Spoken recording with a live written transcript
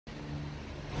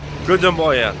Good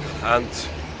morning and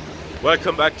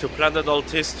welcome back to Planet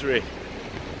Althistory.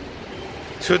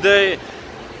 Today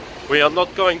we are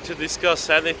not going to discuss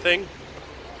anything,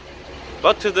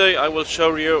 but today I will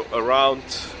show you around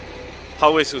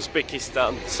how is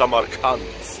Uzbekistan, Samarkand.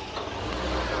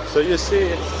 So you see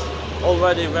it's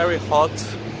already very hot,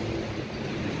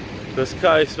 the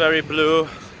sky is very blue,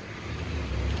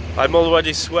 I'm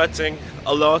already sweating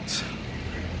a lot.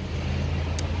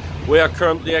 We are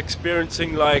currently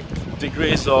experiencing like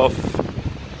degrees of,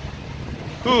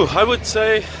 I would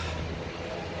say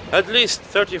at least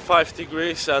 35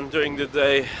 degrees, and during the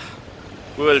day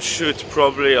we will shoot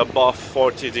probably above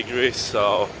 40 degrees,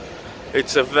 so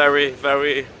it's a very,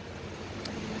 very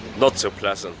not so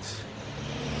pleasant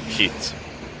heat.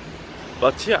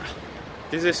 But yeah,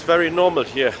 this is very normal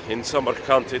here in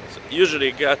Samarkand. It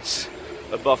usually gets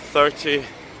above 30,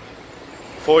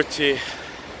 40,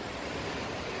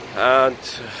 and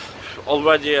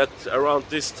already at around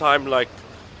this time, like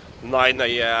 9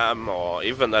 AM or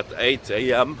even at 8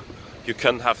 AM, you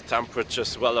can have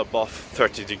temperatures well above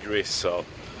 30 degrees, so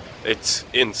it's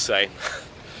insane.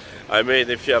 I mean,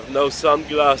 if you have no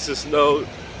sunglasses, no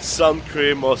sun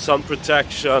cream or sun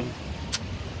protection,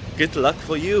 good luck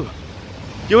for you.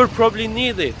 You will probably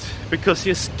need it, because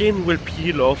your skin will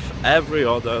peel off every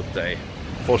other day,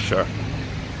 for sure.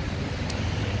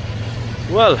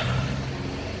 Well,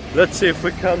 let's see if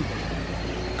we can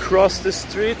cross the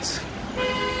street.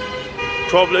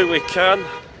 Probably we can.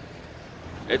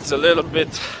 It's a little bit,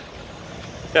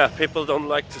 yeah, people don't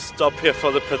like to stop here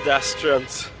for the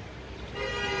pedestrians.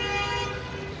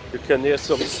 You can hear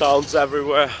some sounds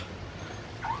everywhere.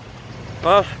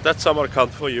 Well, that's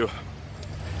Samarkand for you.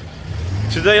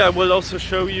 Today I will also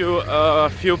show you a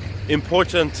few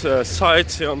important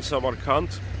sites here on Samarkand.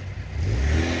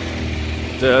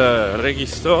 The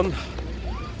Registan,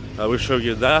 I will show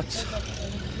you that.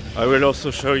 I will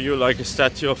also show you like a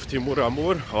statue of Timur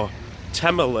Amur, or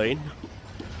Tamerlane,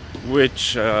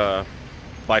 which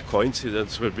by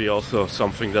coincidence will be also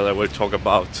something that I will talk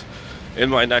about in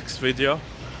my next video.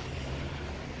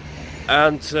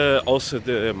 And also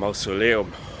the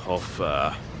mausoleum of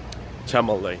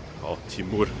Tamerlane, or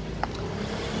Timur.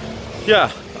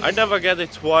 Yeah, I never get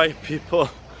it why people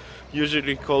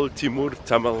usually call Timur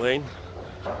Tamerlane.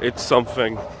 It's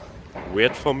something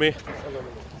weird for me.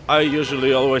 I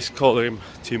usually always call him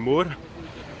Timur.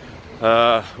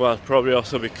 Well, probably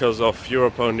also because of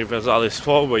Europa Universalis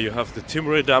 4, where you have the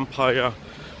Timurid Empire.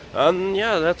 And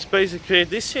yeah, that's basically,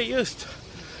 this year used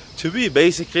to be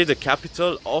basically the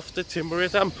capital of the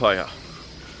Timurid Empire.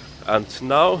 And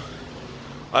now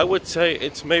I would say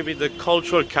it's maybe the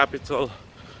cultural capital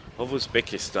of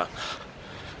Uzbekistan.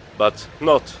 But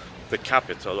not the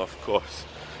capital, of course.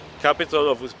 Capital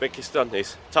of Uzbekistan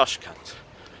is Tashkent,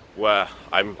 where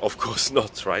I'm of course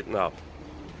not right now.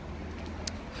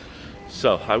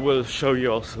 So I will show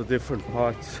you also different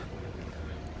parts,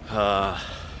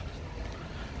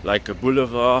 like a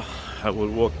boulevard. I will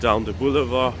walk down the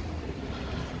boulevard.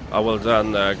 I will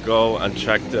then go and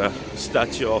check the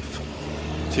statue of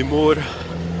Timur.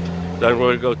 Then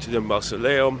we'll go to the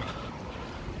mausoleum,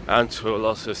 and we'll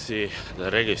also see the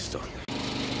Registan.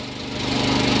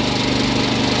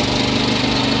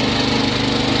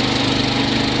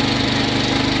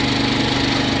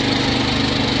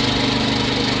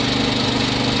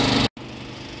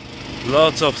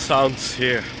 Lots of sounds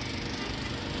here.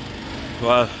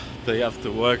 Well, they have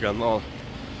to work and all.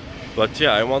 But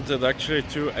yeah, I wanted actually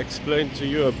to explain to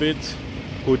you a bit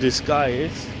who this guy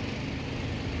is.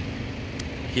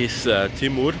 He's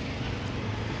Timur.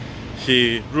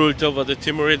 He ruled over the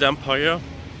Timurid Empire.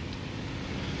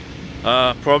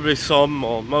 Probably some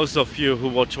or most of you who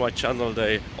watch my channel,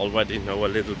 they already know a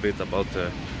little bit about the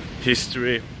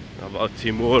history about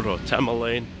Timur or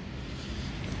Tamerlane.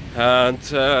 And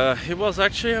he was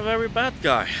actually a very bad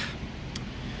guy.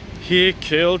 He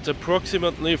killed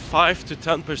approximately 5 to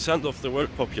 10% of the world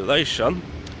population.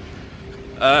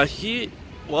 He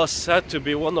was said to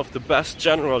be one of the best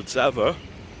generals ever.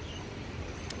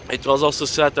 It was also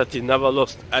said that he never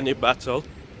lost any battle.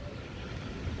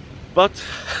 But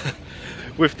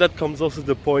with that comes also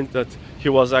the point that he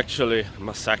was actually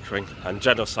massacring and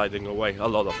genociding away a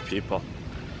lot of people.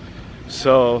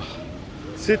 So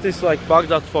cities like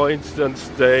Baghdad, for instance,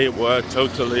 they were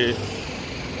totally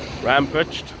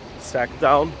rampaged, sacked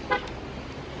down.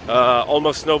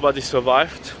 Almost nobody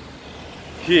survived.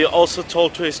 He also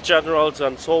told to his generals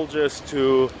and soldiers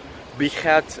to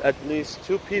behead at least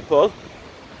 2 people,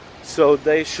 so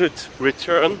they should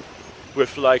return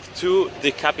with like 2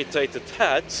 decapitated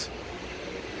heads.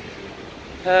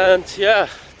 And yeah,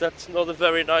 that's not a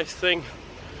very nice thing.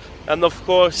 And of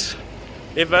course,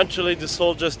 eventually the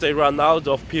soldiers, they ran out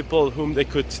of people whom they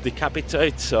could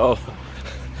decapitate, so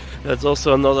that's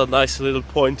also another nice little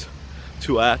point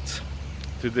to add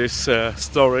to this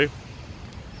story.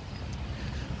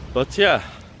 But yeah,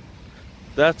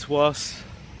 that was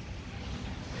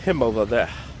him over there.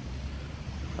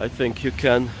 I think you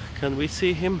can we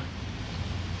see him?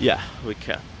 Yeah, we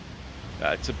can.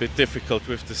 It's a bit difficult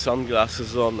with the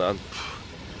sunglasses on and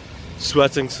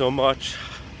sweating so much,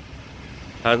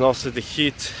 and also the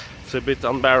heat, it's a bit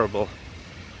unbearable.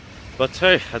 But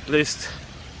hey, at least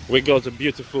we got a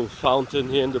beautiful fountain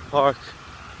here in the park.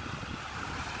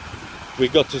 We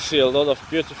got to see a lot of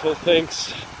beautiful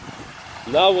things.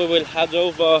 Now we will head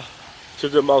over to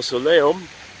the mausoleum.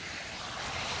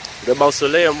 The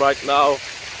mausoleum right now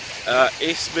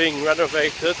is being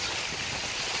renovated.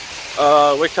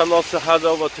 We can also head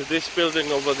over to this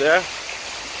building over there.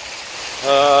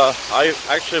 I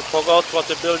actually forgot what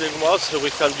the building was, so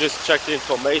we can just check the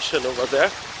information over there.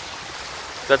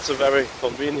 That's a very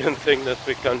convenient thing, that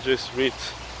we can just read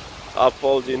up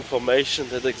all the information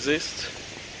that exists.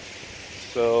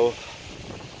 So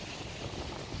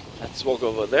let's walk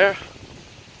over there,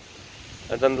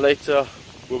 and then later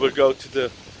we will go to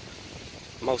the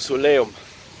mausoleum.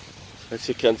 As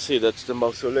you can see, that's the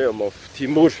mausoleum of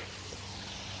Timur,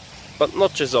 but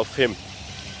not just of him.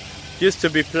 It used to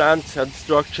be planned and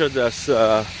structured as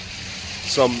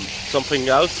something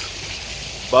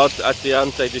else, but at the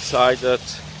end they decided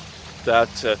that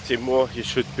Timur, he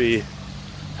should be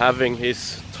having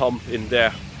his tomb in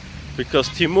there, because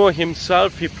Timur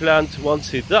himself, he planned once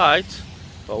he died,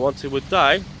 or once he would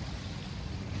die,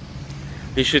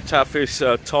 he should have his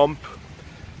tomb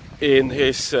in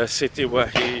his city where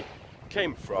he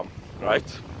came from,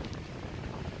 right?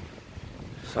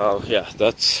 So yeah,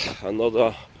 that's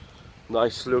another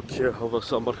nice look here over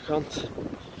Samarkand.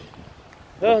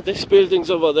 These buildings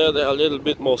over there, they're a little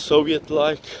bit more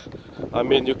Soviet-like. I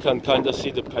mean, you can kind of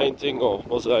see the painting or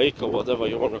mosaic or whatever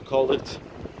you want to call it.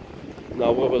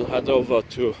 Now we will head over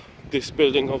to this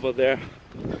building over there,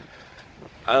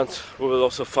 and we will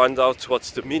also find out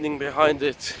what's the meaning behind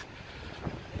it.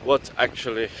 What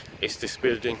actually is this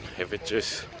building, if it's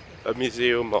just a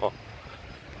museum, or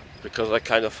because I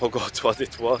kind of forgot what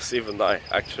it was, even I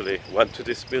actually went to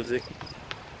this building.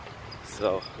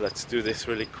 So let's do this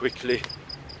really quickly.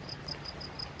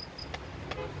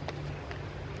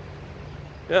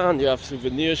 Yeah, and you have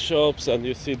souvenir shops, and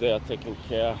you see they are taking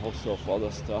care also of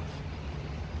other stuff.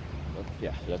 But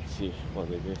yeah, let's see what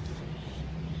it is.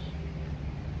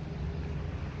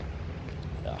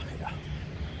 Yeah,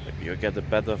 maybe you get a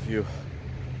better view.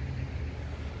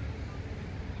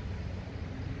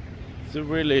 It's a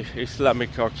really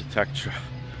Islamic architecture.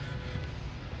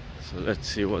 So let's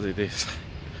see what it is.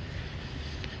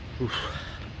 Oof.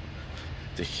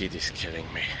 The heat is killing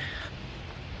me.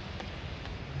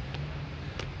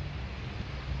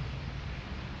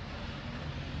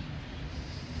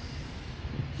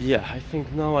 Yeah, I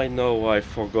think now I know why I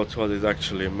forgot what it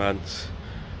actually meant,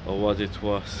 or what it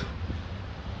was.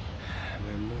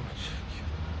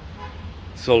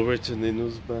 It's all written in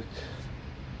Uzbek.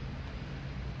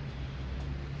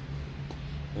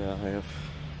 Yeah, I have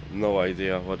no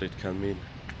idea what it can mean.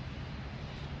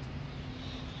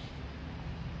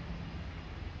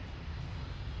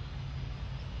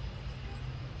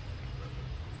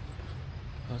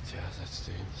 But yeah, that's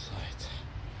the inside,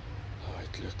 how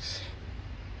it looks.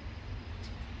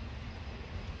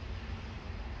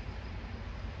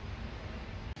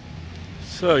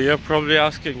 So you're probably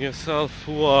asking yourself,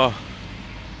 who are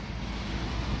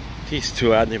these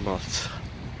two animals?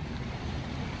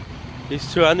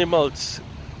 These two animals,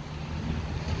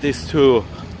 these two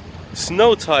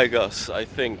snow tigers, I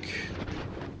think,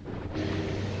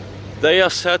 they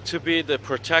are said to be the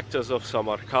protectors of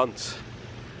Samarkand.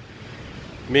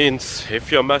 Means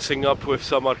if you're messing up with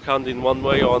Samarkand in one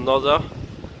way or another,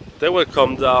 they will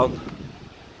come down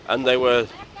and they will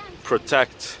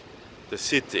protect the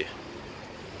city.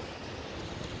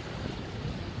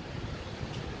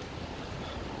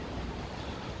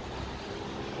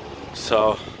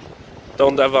 So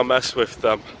don't ever mess with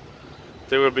them.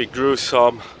 They will be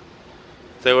gruesome,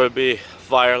 they will be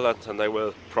violent, and they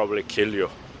will probably kill you.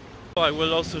 I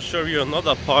will also show you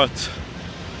another part,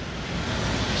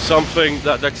 something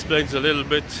that explains a little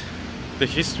bit the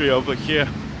history over here.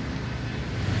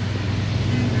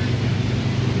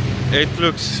 It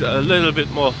looks a little bit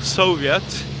more Soviet,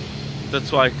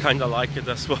 that's why I kinda like it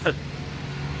as well.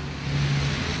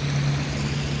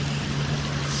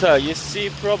 So you see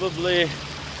probably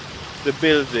the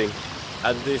building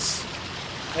and this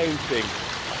painting.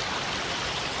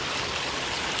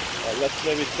 Let's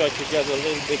maybe try to get a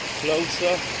little bit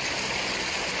closer.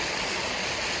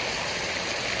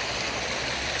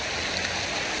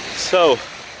 So,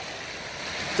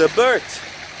 the bird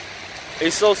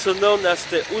is also known as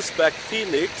the Uzbek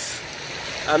phoenix,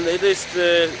 and it is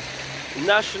the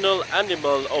national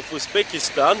animal of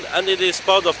Uzbekistan, and it is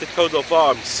part of the coat of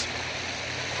arms.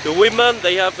 The women,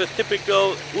 they have a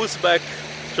typical Uzbek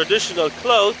traditional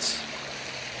clothes,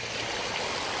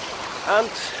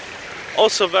 and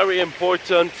also very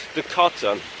important, the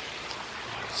cotton.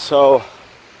 So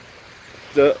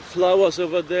the flowers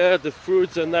over there, the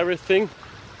fruits and everything,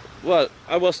 well,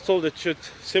 I was told it should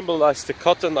symbolize the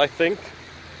cotton, I think,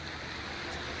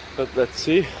 but let's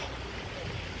see.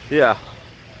 Yeah,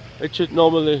 it should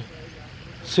normally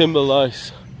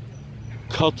symbolize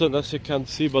cotton, as you can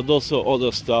see, but also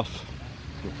other stuff.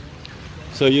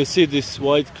 So you see this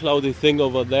white cloudy thing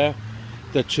over there,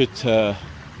 that should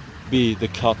be the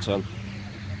cotton.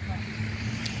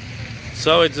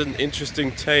 So it's an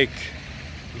interesting take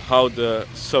how the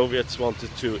Soviets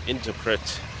wanted to interpret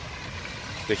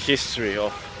the history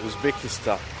of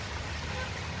Uzbekistan.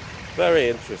 Very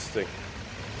interesting.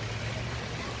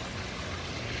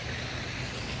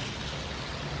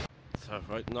 So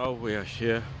right now we are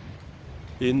here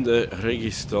in the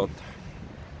Registan.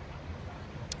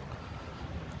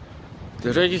 The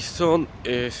Registan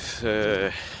is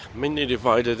mainly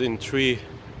divided in 3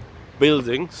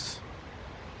 buildings.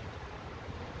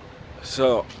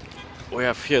 So we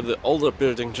have here the older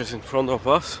building just in front of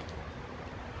us,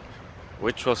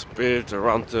 which was built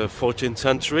around the 14th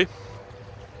century.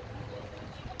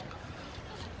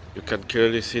 You can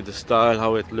clearly see the style,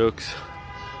 how it looks.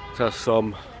 It has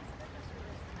some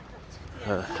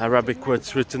Arabic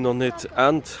words written on it,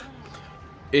 and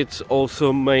it's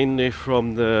also mainly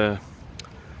from the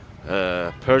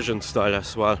Persian style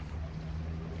as well.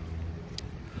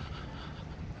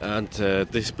 And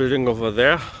this building over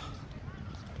there,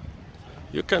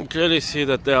 you can clearly see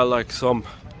that there are like some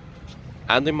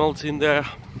animals in there.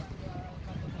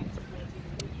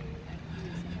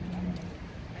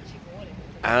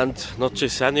 And not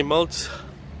just animals,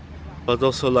 but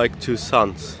also like 2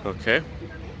 suns, okay?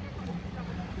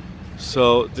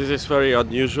 So this is very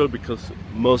unusual, because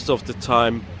most of the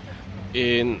time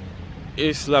in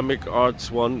Islamic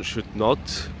arts one should not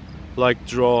like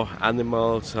draw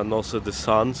animals and also the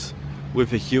suns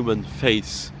with a human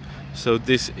face. So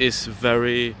this is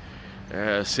very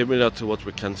similar to what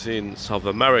we can see in South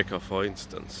America, for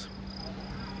instance.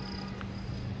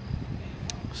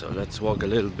 So let's walk a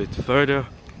little bit further.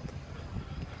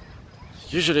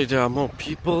 Usually there are more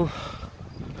people,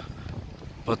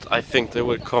 but I think they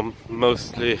will come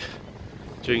mostly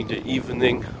during the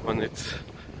evening when it's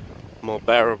more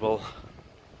bearable.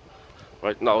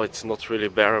 Right now it's not really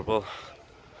bearable.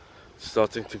 It's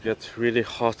starting to get really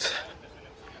hot.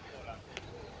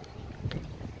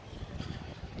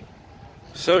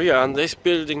 So yeah, and this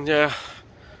building there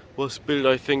was built,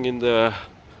 I think, in the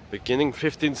beginning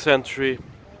 15th century.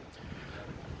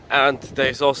 And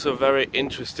there's also a very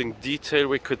interesting detail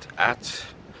we could add,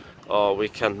 or we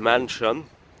can mention,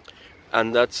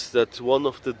 and that's that one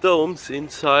of the domes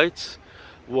inside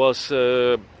was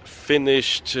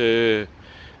finished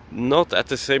not at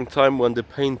the same time when the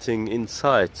painting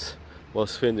inside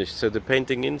was finished. So the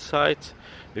painting inside,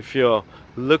 if you're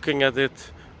looking at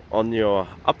it on your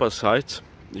upper side,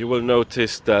 you will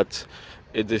notice that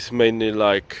it is mainly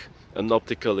like an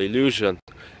optical illusion.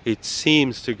 It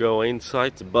seems to go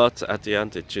inside, but at the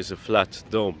end it is a flat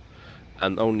dome,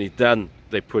 and only then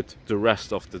they put the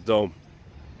rest of the dome.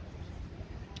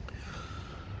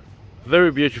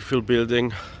 Very beautiful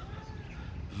building,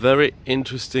 very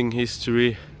interesting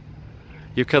history.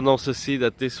 You can also see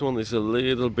that this one is a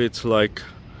little bit like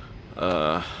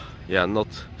yeah, not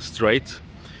straight.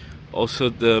 Also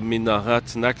the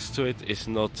minaret next to it is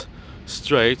not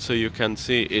straight, so you can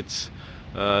see it's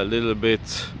a little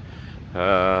bit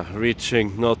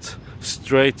reaching not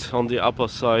straight on the upper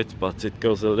side, but it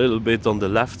goes a little bit on the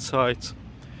left side.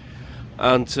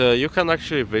 And you can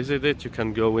actually visit it, you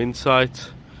can go inside.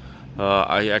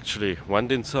 I actually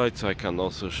went inside, so I can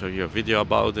also show you a video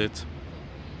about it.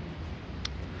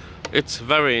 It's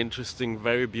very interesting,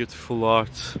 very beautiful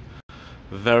art,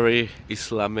 very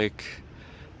Islamic,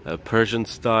 Persian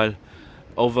style.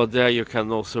 Over there you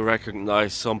can also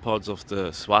recognize some parts of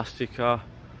the swastika.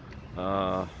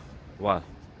 Well,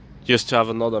 just to have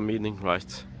another meaning,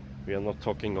 right? We are not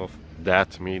talking of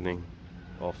that meaning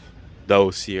of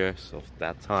those years, of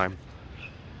that time.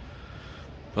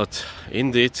 But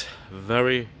indeed,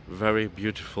 very, very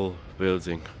beautiful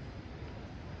building.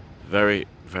 Very,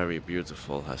 very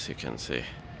beautiful, as you can see.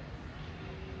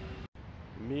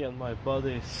 Me and my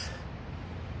buddies,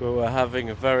 we were having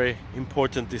a very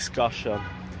important discussion,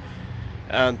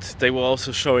 and they were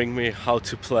also showing me how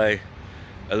to play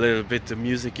a little bit the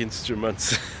music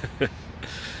instruments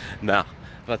now.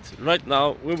 But right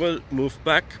now we will move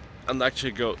back and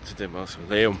actually go to the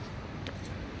mausoleum.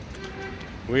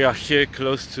 We are here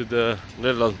close to the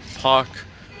little park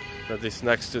that is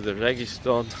next to the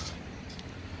Registan.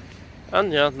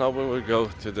 And yeah, now we will go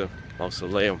to the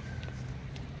mausoleum.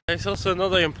 There's also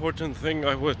another important thing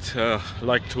I would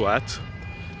like to add,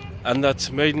 and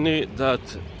that's mainly that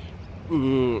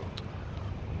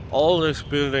all these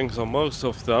buildings, or most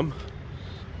of them,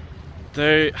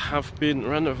 they have been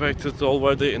renovated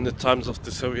already in the times of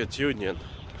the Soviet Union.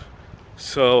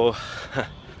 So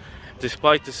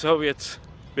despite the Soviets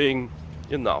being,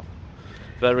 you know,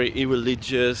 very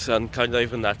irreligious and kind of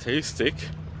even atheistic,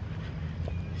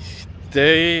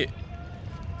 they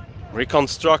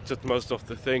reconstructed most of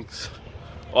the things,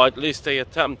 or at least they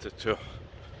attempted to.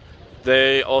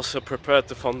 They also prepared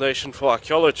the foundation for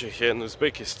archaeology here in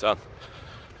Uzbekistan.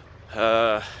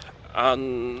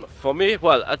 And for me,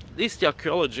 well, at least the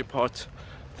archaeology part,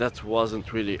 that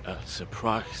wasn't really a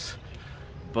surprise.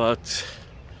 But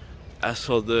as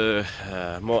for the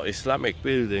more Islamic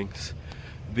buildings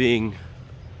being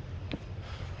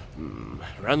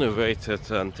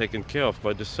renovated and taken care of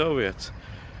by the Soviets,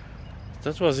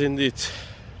 that was indeed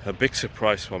a big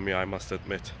surprise for me, I must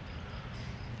admit.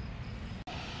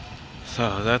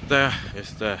 So that there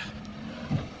is the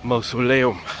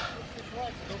mausoleum.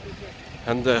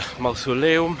 And the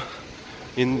mausoleum,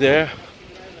 in there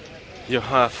you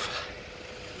have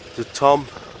the tomb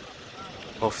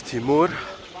of Timur.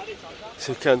 As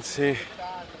you can see,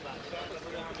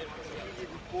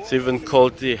 it's even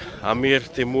called the Amir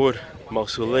Timur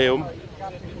Mausoleum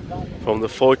from the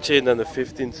 14th and the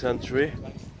 15th century.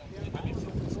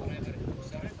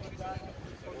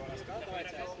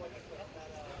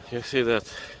 You see that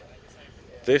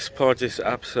this part is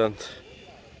absent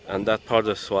and that part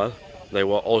as well. They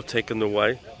were all taken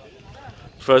away.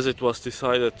 First it was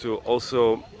decided to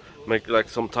also make like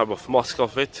some type of mosque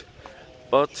of it,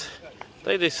 but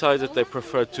they decided they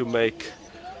preferred to make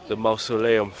the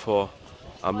mausoleum for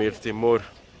Amir Timur.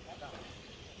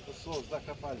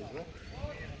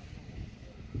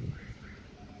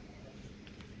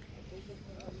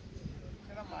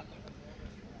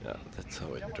 Yeah, that's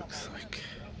how it looks like.